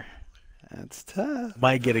tattler. That's tough.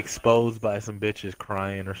 Might get exposed by some bitches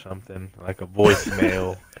crying or something, like a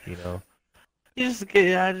voicemail, you know. You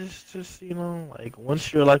just you know, like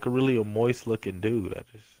once you're like a moist looking dude, I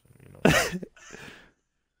just, you know,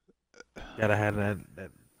 gotta have that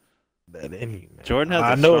in you, man. Jordan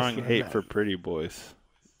has a strong hate for pretty boys.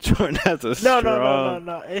 Jordan has a strong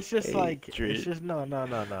no. It's just like it's just no.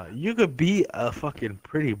 You could be a fucking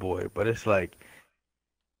pretty boy, but it's like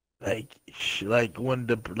when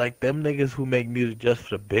them niggas who make music just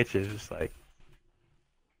for the bitches, it's like,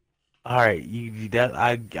 all right,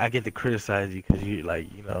 I get to criticize you because you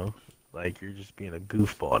like, you know, like you're just being a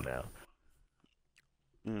goofball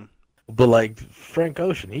now. But like Frank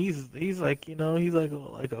Ocean, he's like, you know, he's like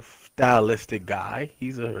a stylistic guy.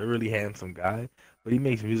 He's a really handsome guy, but he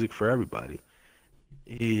makes music for everybody.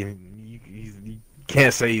 You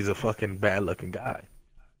can't say he's a fucking bad looking guy.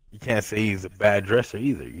 You can't say he's a bad dresser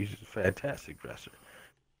either. He's just a fantastic dresser.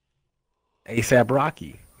 A$AP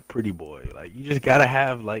Rocky, pretty boy. Like you just gotta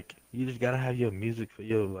have your music for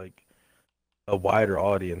your like a wider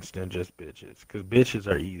audience than just bitches. Cause bitches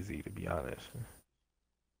are easy, to be honest.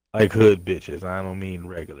 Like hood bitches. I don't mean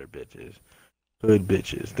regular bitches. Hood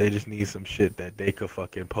bitches. They just need some shit that they could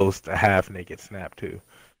fucking post a half naked snap to.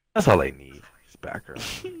 That's all they need. Just background.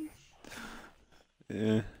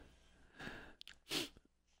 Yeah.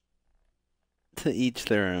 To each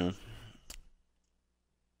their own.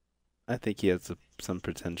 I think he has some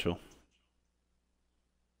potential.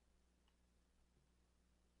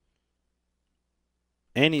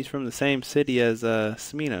 And he's from the same city as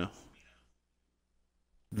Smino.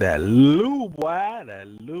 That Lou, boy. That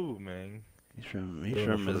Lou, man. He's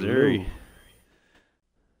from Missouri.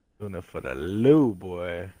 Doing it for the Lou,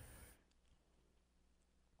 boy.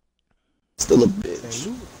 Still a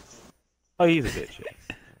bitch. Oh, he's a bitch.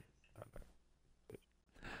 Yeah.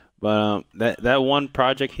 But that one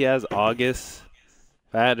project he has, August,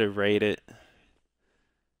 if I had to rate it,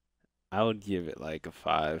 I would give it like a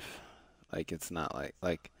 5. Like it's not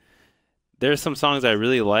like there's some songs I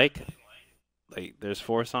really like. Like there's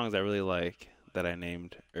 4 songs I really like that I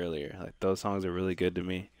named earlier. Like those songs are really good to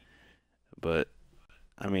me. But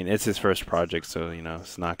I mean, it's his first project, so you know,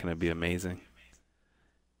 it's not going to be amazing.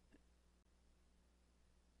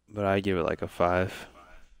 But I give it like a 5.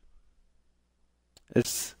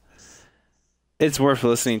 It's worth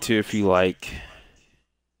listening to if you like,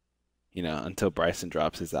 you know, until Bryson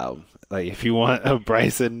drops his album. Like, if you want a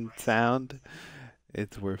Bryson sound,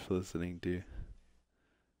 it's worth listening to.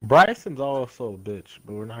 Bryson's also a bitch,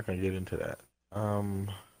 but we're not gonna get into that. Oh,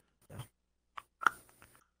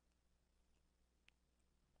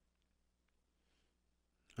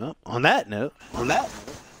 on that note, weak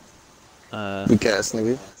ass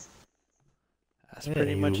nigga. That's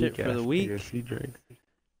pretty much it for the week.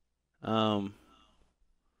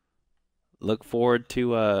 Look forward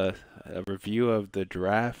to a review of the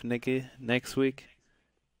draft, nigga, next week.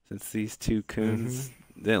 Since these two coons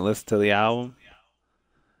didn't listen to the album.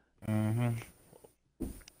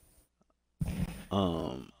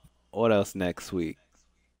 What else next week?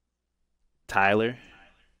 Tyler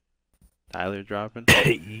dropping.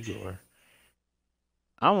 Igor.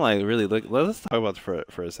 I'm like really let's talk about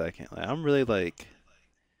it for a second. Like I'm really like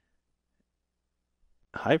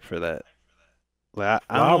hyped for that. Like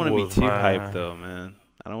I don't want to be too hyped though, man.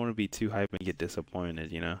 I don't want to be too hyped and get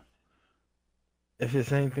disappointed, you know. It's the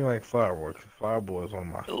same thing like Fireworks. Fireboy is one of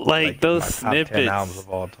my those my top 10 snippets albums of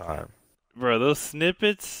all time. Bro, those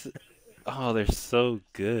snippets Oh, they're so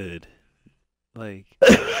good. Like,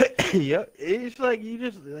 Yep, it's like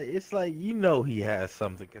it's like he has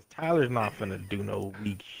something because Tyler's not finna do no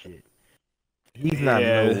weak shit. He's not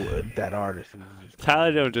that artist.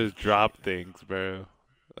 Tyler don't just drop things, bro.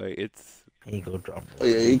 Like he ain't gonna drop. Oh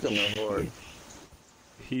yeah, he coming hard.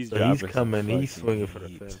 He's coming. He's swinging for the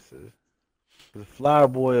fences. The Flower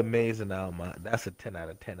Boy, amazing album. That's a 10 out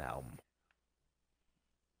of 10 album.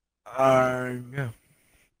 Yeah.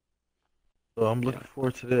 So I'm looking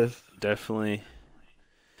forward to this. Definitely.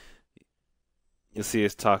 You'll see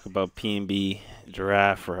us talk about P&B,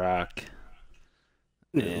 Giraffe Rock,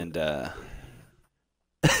 and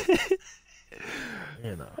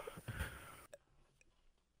you know,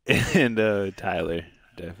 and Tyler,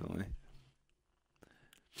 definitely.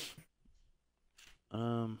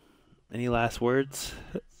 Any last words?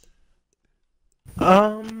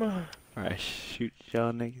 All right, shoot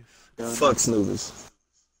y'all niggas. Fuck snoozers.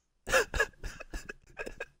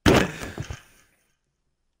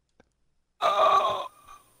 Oh.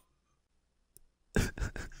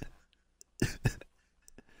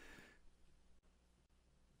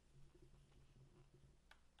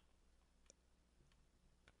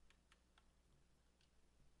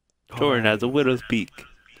 Jordan has a widow's peak.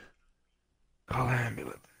 Call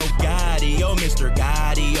ambulance. Gotti, oh Mr.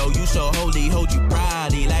 Gotti, oh you so holy, hold you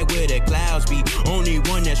proudly, like where the clouds be. Only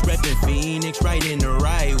one that's reppin' Phoenix, right in the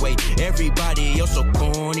right way. Everybody else so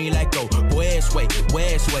corny, like go west way,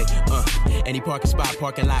 west way. Any parking spot,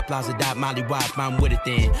 parking lot, plaza dot, Molly Wop, I'm with it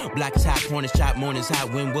then. Black is hot, corners chop, mornings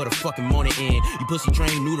hot, when will the fucking morning end? You pussy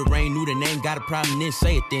train, knew the rain, knew the name, got a problem, then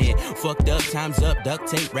say it then. Fucked up, time's up, duct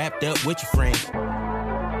tape wrapped up with your friend.